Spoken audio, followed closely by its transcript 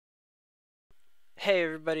Hey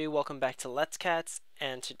everybody, welcome back to Let's Cats,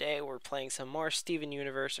 and today we're playing some more Steven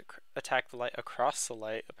Universe Attack the Light Across the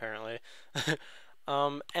Light, apparently.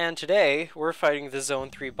 And today we're fighting the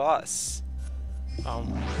Zone 3 boss.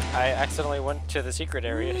 I accidentally went to the secret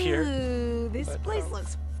area here. Ooh, this place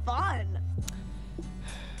looks fun.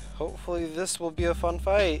 Hopefully this will be a fun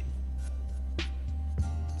fight.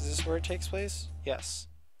 Is this where it takes place? Yes.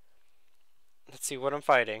 Let's see what I'm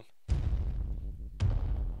fighting.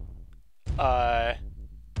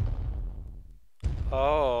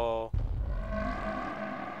 Oh.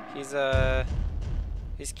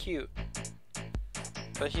 He's cute.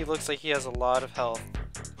 But he looks like he has a lot of health.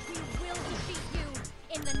 We will defeat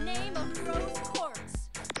you in the name of Rose Quartz.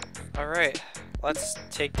 Alright, let's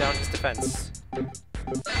take down his defense.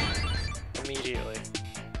 Immediately.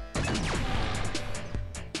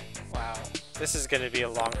 Wow. This is gonna be a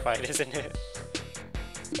long fight, isn't it?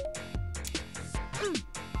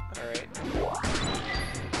 Alright.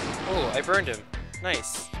 Oh, I burned him.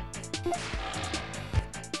 Nice.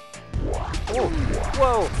 Oh,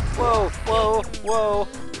 whoa, whoa, whoa, whoa,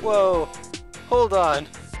 whoa. Hold on.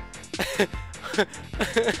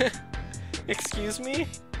 Excuse me?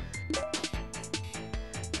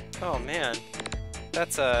 Oh man.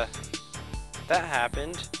 That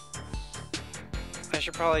happened. I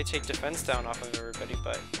should probably take defense down off of everybody,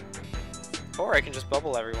 but... Or I can just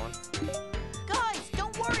bubble everyone. Guys,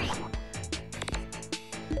 don't worry.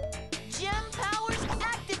 Gem powers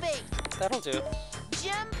activate. That'll do.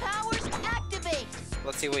 Gem powers activate.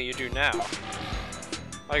 Let's see what you do now.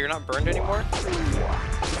 Oh, you're not burned anymore?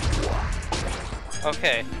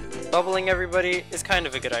 Okay. Bubbling everybody is kind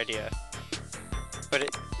of a good idea. But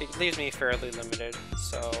it leaves me fairly limited,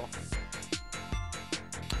 so...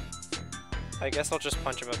 I guess I'll just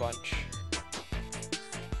punch him a bunch.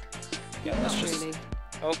 Yeah, let's just...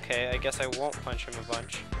 Okay, I guess I won't punch him a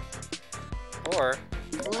bunch. Or...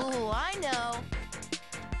 Ooh, I know.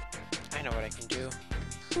 I know what I can do.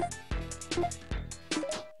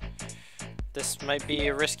 This might be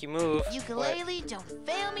a risky move, Ukulele, don't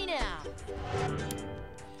fail me now.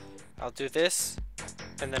 I'll do this,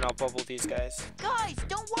 and then I'll bubble these guys. Guys,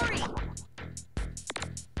 don't worry.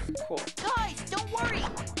 Cool. Guys, don't worry.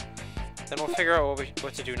 Then we'll figure out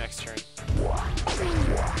what to do next turn.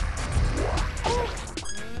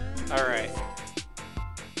 Alright.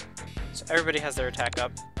 So everybody has their attack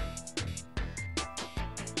up.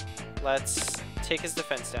 Let's take his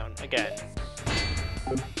defense down again.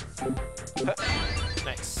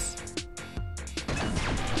 Nice.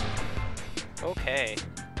 Okay.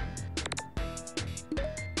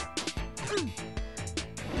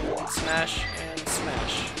 Smash and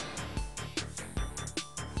smash.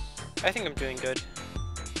 I think I'm doing good.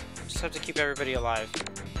 Just have to keep everybody alive.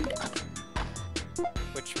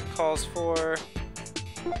 Which calls for...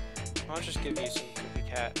 I'll just give you some Cookie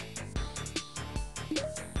Cat.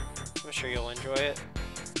 I'm sure you'll enjoy it.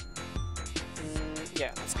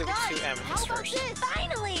 Yeah, let's give it to Amethyst first.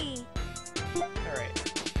 Finally! Alright.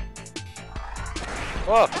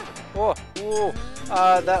 Whoa! Whoa!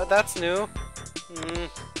 Whoa! That's new.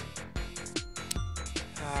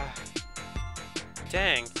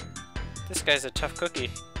 Dang. This guy's a tough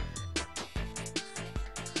cookie.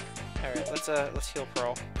 Alright, let's heal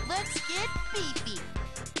Pearl. Let's get beefy.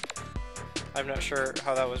 I'm not sure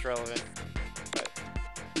how that was relevant, but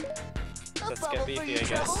let's get beefy, I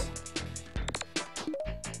guess.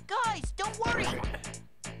 Guys, don't worry.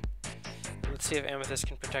 Let's see if Amethyst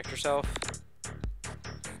can protect herself. I'm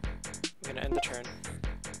gonna end the turn.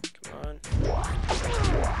 Come on.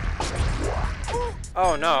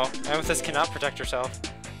 Oh no, Amethyst cannot protect herself.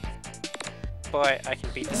 Boy, I can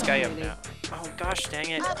beat this guy up now. Oh gosh, dang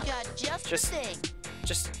it. I've got just the thing.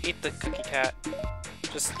 Just eat the Cookie Cat.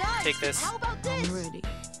 Just Guys, take this. How about this? I'm ready.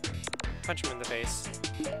 Punch him in the face.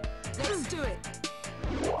 Let's do it.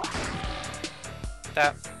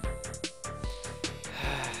 That.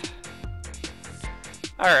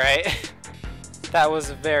 Alright. That was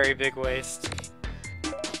a very big waste.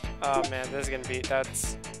 Oh man, this is gonna be.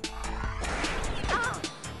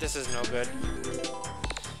 This is no good.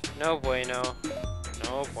 No bueno.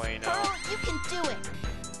 No bueno. Pearl, you can do it.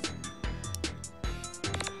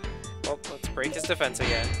 Well, let's break his defense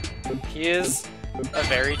again. He is a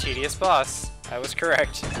very tedious boss. I was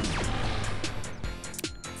correct.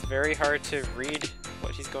 It's very hard to read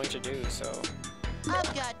what he's going to do, so...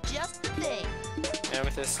 I've got just the thing.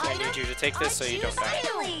 Amethyst, I need you to take this so you don't die.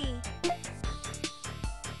 Finally.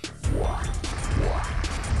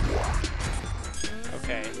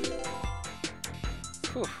 Okay.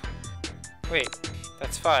 Whew. Wait,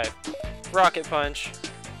 that's 5. Rocket Punch.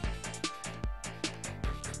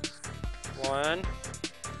 1,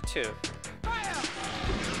 2.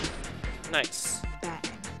 Nice.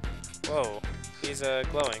 Whoa, he's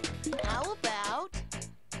glowing. How about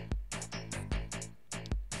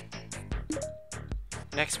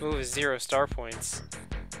Next move is 0 star points.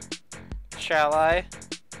 Shall I?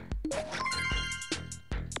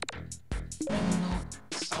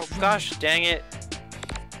 Oh gosh, dang it.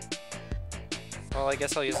 Well, I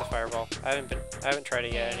guess I'll use the fireball. I haven't tried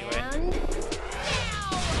it yet anyway. and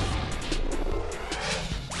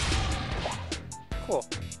Cool.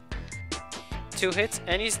 2 hits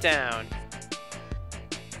and he's down.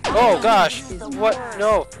 Oh gosh! What?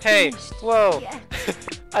 No! Hey! Whoa!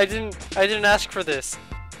 I didn't ask for this.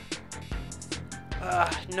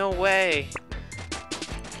 No way.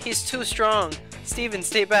 He's too strong. Steven,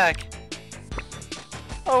 stay back.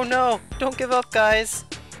 Oh no! Don't give up, guys.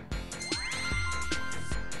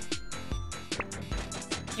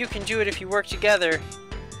 You can do it if you work together.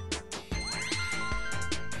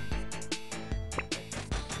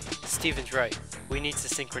 Steven's right. We need to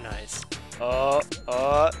synchronize.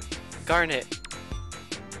 Garnet.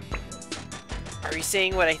 Are you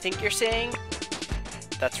saying what I think you're saying?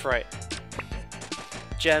 That's right.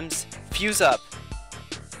 Gems, fuse up.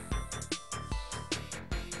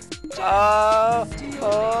 Oh,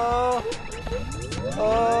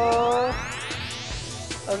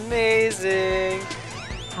 amazing.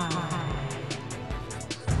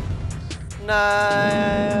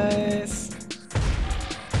 Nice.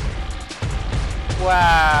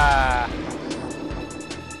 Wow.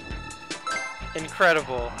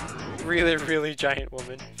 Incredible. Really, really giant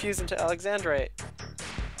woman. Fuse into Alexandrite.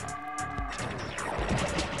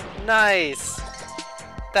 Nice.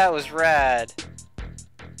 That was rad.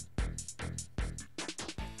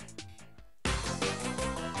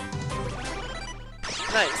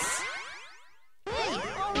 Nice. hey,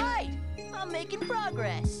 all right. I'm making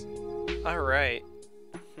progress. Alright.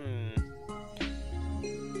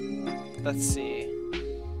 Let's see.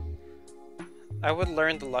 I would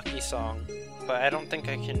learn the lucky song, but I don't think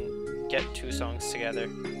I can get 2 songs together.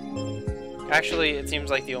 Actually, it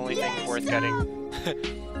seems like the only thing worth getting.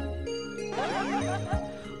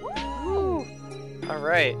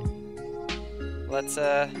 Alright. Let's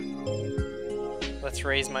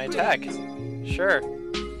raise my attack. Sure.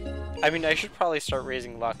 I mean, I should probably start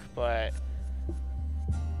raising luck, but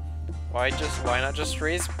why not just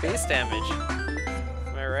raise base damage?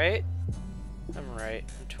 Am I right? I'm right.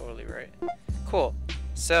 I'm totally right. Cool.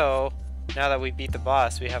 So, now that we beat the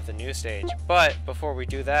boss, we have the new stage. But before we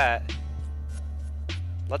do that,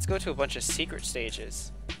 let's go to a bunch of secret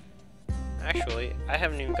stages. Actually, I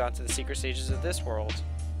haven't even gone to the secret stages of this world.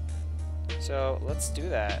 So, let's do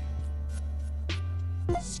that.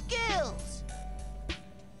 Skills.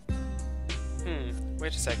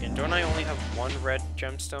 Wait a second. Don't I only have 1 red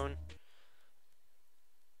gemstone?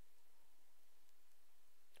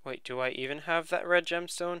 Wait, do I even have that red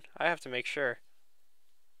gemstone? I have to make sure.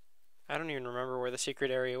 I don't even remember where the secret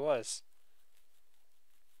area was.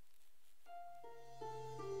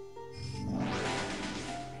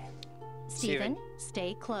 Steven,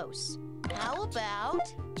 stay close. How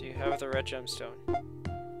about Do you have the red gemstone?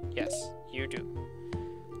 Yes, you do.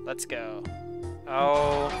 Let's go.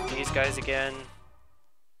 Oh, these guys again.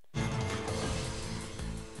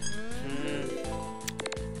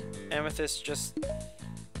 Amethyst, just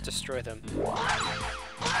destroy them. Ho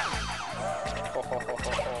ho ho ho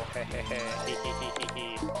ho, he he he, he he he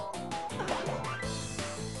he.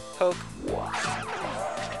 Poke.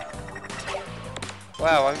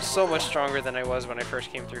 Wow, I'm so much stronger than I was when I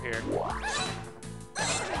first came through here.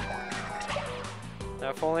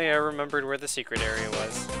 Now, if only I remembered where the secret area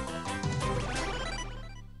was.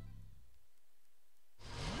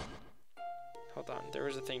 Hold on, there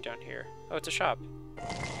was a thing down here. Oh, it's a shop.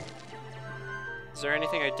 Is there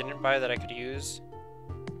anything I didn't buy that I could use?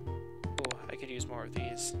 Oh, I could use more of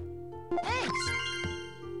these. thanks?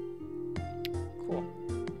 Cool.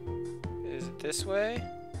 Is it this way?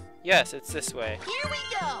 Yes, it's this way. Here we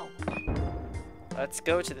go. Let's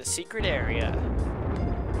go to the secret area.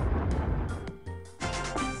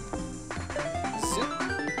 Zoop.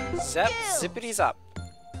 Zap, zippity zop.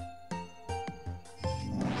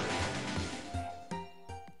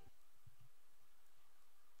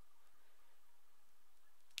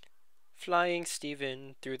 Flying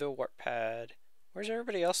Steven through the warp pad. Where's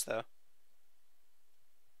everybody else, though?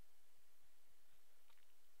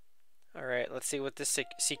 Alright, let's see what this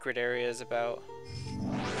secret area is about.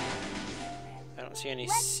 I don't see any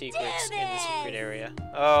secrets in the secret area.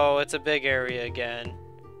 Oh, it's a big area again.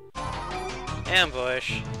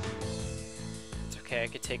 Ambush. It's okay, I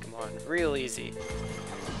could take them on real easy.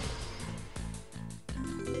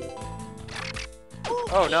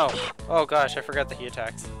 Oh no! Oh gosh, I forgot that he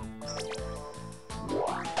attacks.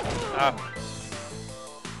 Ah.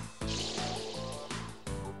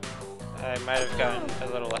 I might have gotten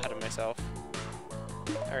a little ahead of myself.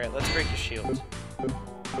 Alright, let's break your shield.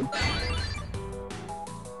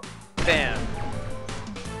 Bam!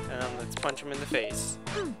 And then let's punch him in the face.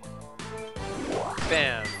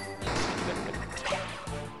 Bam!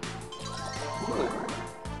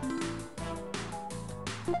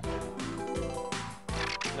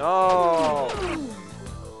 No!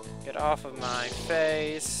 Get off of my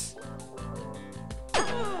face.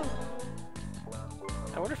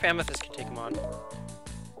 I wonder if Amethyst can take him on.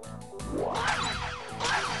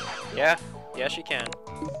 Yeah, yeah she can.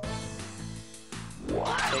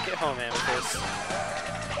 Take it home, Amethyst.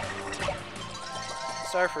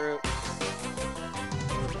 Starfruit.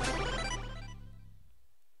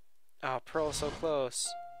 Oh, Pearl's so close.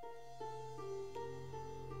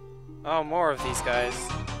 Oh, more of these guys.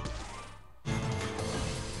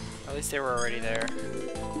 At least they were already there.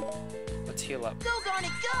 Let's heal up. Go,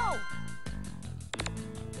 Garnet, go!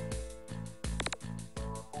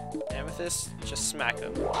 Amethyst, just smack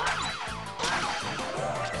them.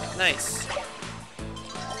 Nice.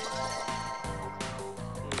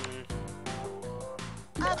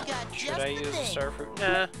 I've got Should I use the Starfruit?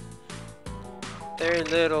 Nah. They're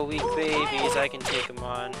little weak babies. I can take them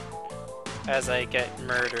on as I get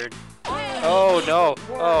murdered. Oh no!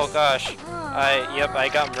 Oh gosh. Yep, I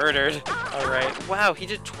got murdered. Alright. Wow, he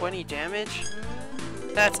did 20 damage?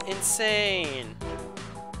 That's insane!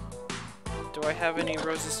 Do I have any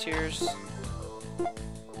Rose's Tears?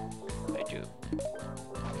 I do.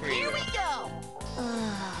 Here we go!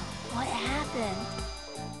 What happened?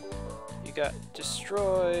 You got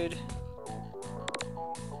destroyed.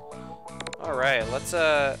 Alright, let's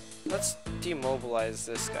demobilize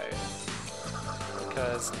this guy.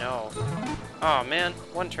 Because no. Oh man,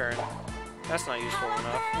 one turn. That's not useful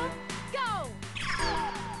enough. Go!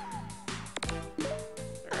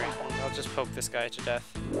 Alright, I'll just poke this guy to death.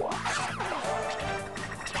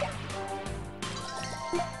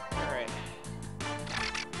 Alright.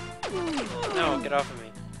 No, get off of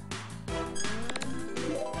me.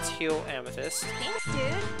 Let's heal Amethyst. Thanks,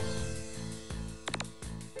 dude.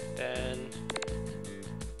 Then...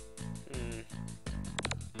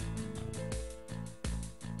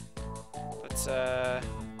 Let's,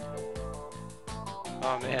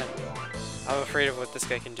 oh man. I'm afraid of what this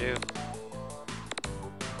guy can do.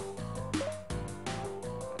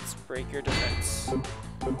 Let's break your defense.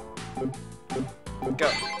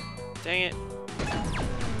 Go. Dang it.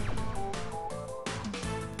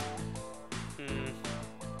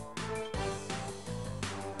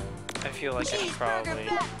 I feel like I should probably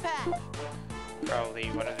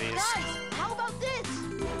one of these. Nice. How about this?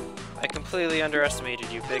 I completely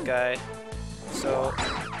underestimated you, big guy. So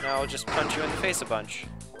now I'll just punch you in the face a bunch.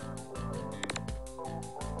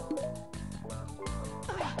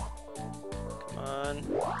 Come on.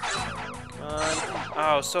 Come on.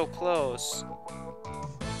 Oh, so close.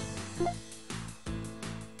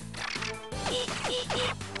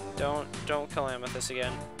 Don't kill Amethyst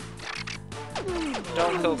again.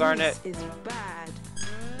 Don't kill Garnet. This is bad.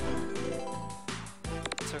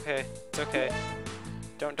 It's okay. It's okay.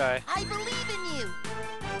 Don't die. I believe in you.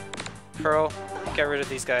 Pearl, get rid of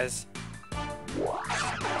these guys.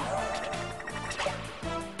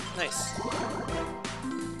 Nice.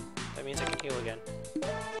 That means I can heal again.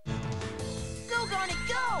 Go, Garnet,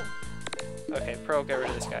 go! Okay, Pearl, get rid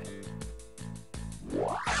of this guy.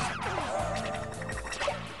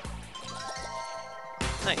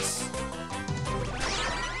 Nice.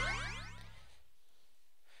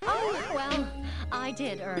 Oh, well, I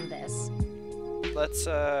did earn this. Let's,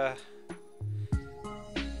 I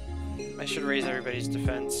should raise everybody's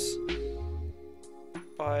defense.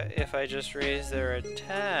 But if I just raise their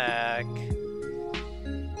attack...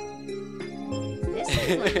 This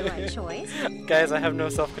seems like the right choice. Guys, I have no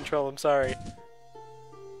self-control, I'm sorry.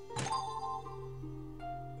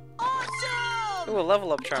 Awesome! Ooh, a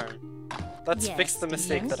level up charm. Let's Yes, fix the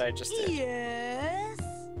mistake Steven? that I just did. Yes.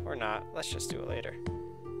 Or not. Let's just do it later.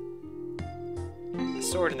 A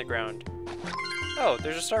sword in the ground. Oh,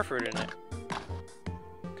 there's a starfruit in it.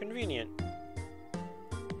 Convenient.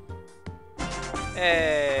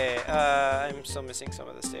 Hey, I'm still missing some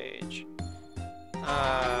of the stage.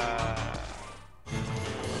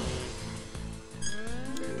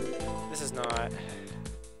 This is not.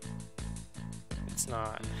 It's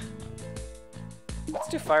not. Let's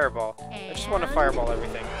do fireball. I just want to fireball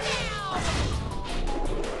everything.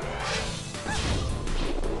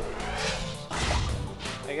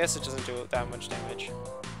 I guess it doesn't do that much damage.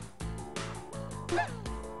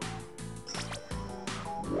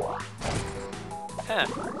 Huh.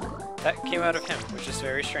 That came out of him, which is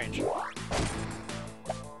very strange.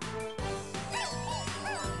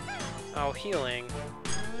 Oh, healing.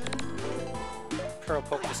 Pearl,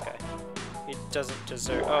 poke this guy. He doesn't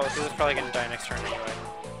deserve... Oh, he was probably gonna die next turn anyway.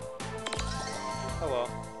 Oh well.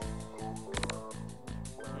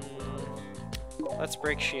 Let's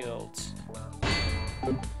break shields.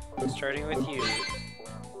 Starting with you.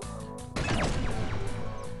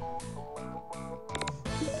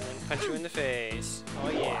 And punch you in the face. Oh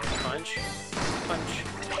yeah, punch. Punch.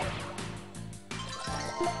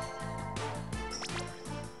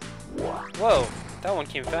 Whoa, that one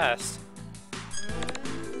came fast.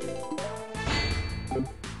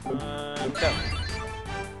 Go.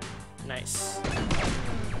 Nice.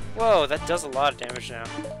 Whoa, that does a lot of damage now.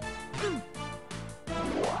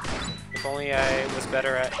 If only I was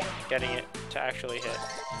better at getting it to actually hit.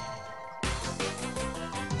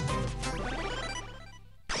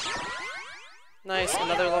 Nice,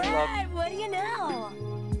 another level up. What do you know?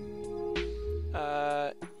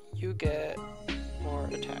 You get more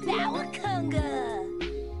attack. Conga.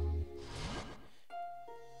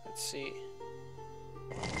 Let's see.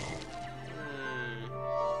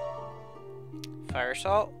 Fire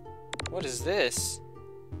salt? What is this?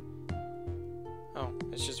 Oh,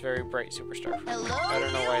 it's just very bright superstar. I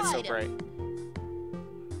don't know why it's so bright.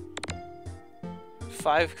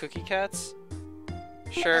 5 cookie cats?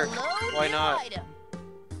 Sure, why not?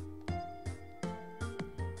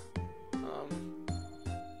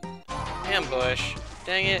 Ambush.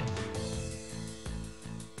 Dang it.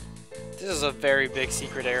 This is a very big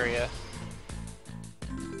secret area.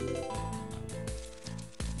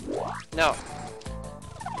 No.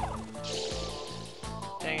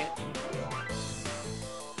 Dang it.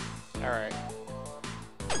 Alright.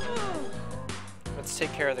 Let's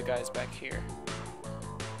take care of the guys back here.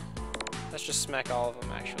 Let's just smack all of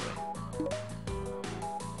them, actually.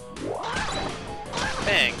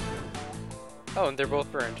 Bang! Oh, and they're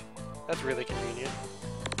both burned. That's really convenient.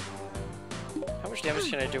 How much damage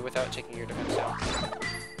can I do without taking your defense down?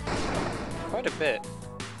 Quite a bit.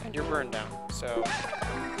 And you're burned down, so...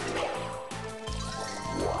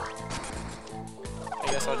 I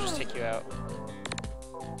guess I'll just take you out.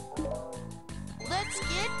 Let's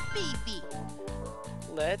get beefy.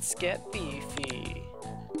 Let's get beefy.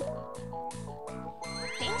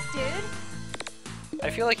 Thanks, dude. I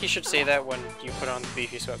feel like you should say that when you put on the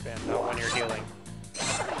beefy sweatband, not when you're healing.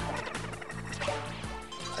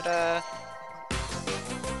 Ta-da!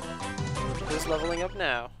 Who's leveling up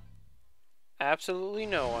now? Absolutely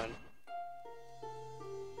no one.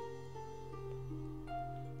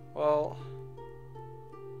 Well...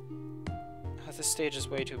 this stage is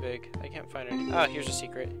way too big. I can't find any. Ah, here's a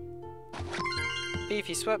secret.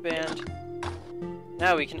 Beefy sweatband.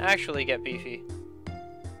 Now we can actually get beefy.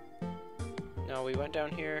 No, we went down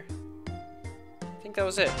here. I think that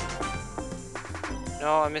was it.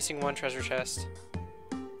 No, I'm missing one treasure chest.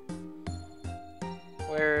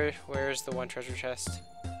 Where's the one treasure chest?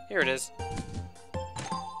 Here it is.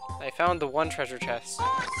 I found the one treasure chest.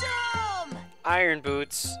 Awesome! Iron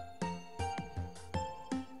boots.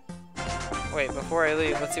 Wait, before I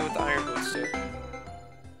leave, let's see what the iron boots do.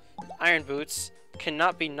 Iron boots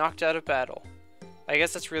cannot be knocked out of battle. I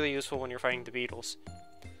guess that's really useful when you're fighting the beetles.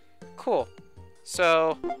 Cool.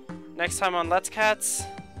 So, next time on Let's Cats,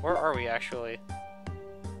 where are we actually?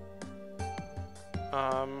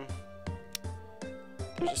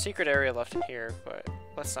 There's a secret area left in here, but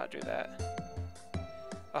let's not do that.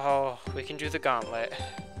 Oh, we can do the gauntlet.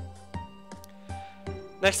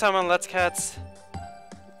 Next time on Let's Cats,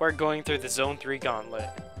 we're going through the Zone 3 gauntlet.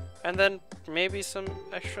 And then maybe some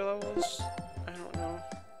extra levels? I don't know.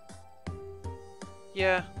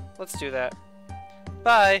 Yeah, let's do that.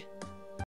 Bye!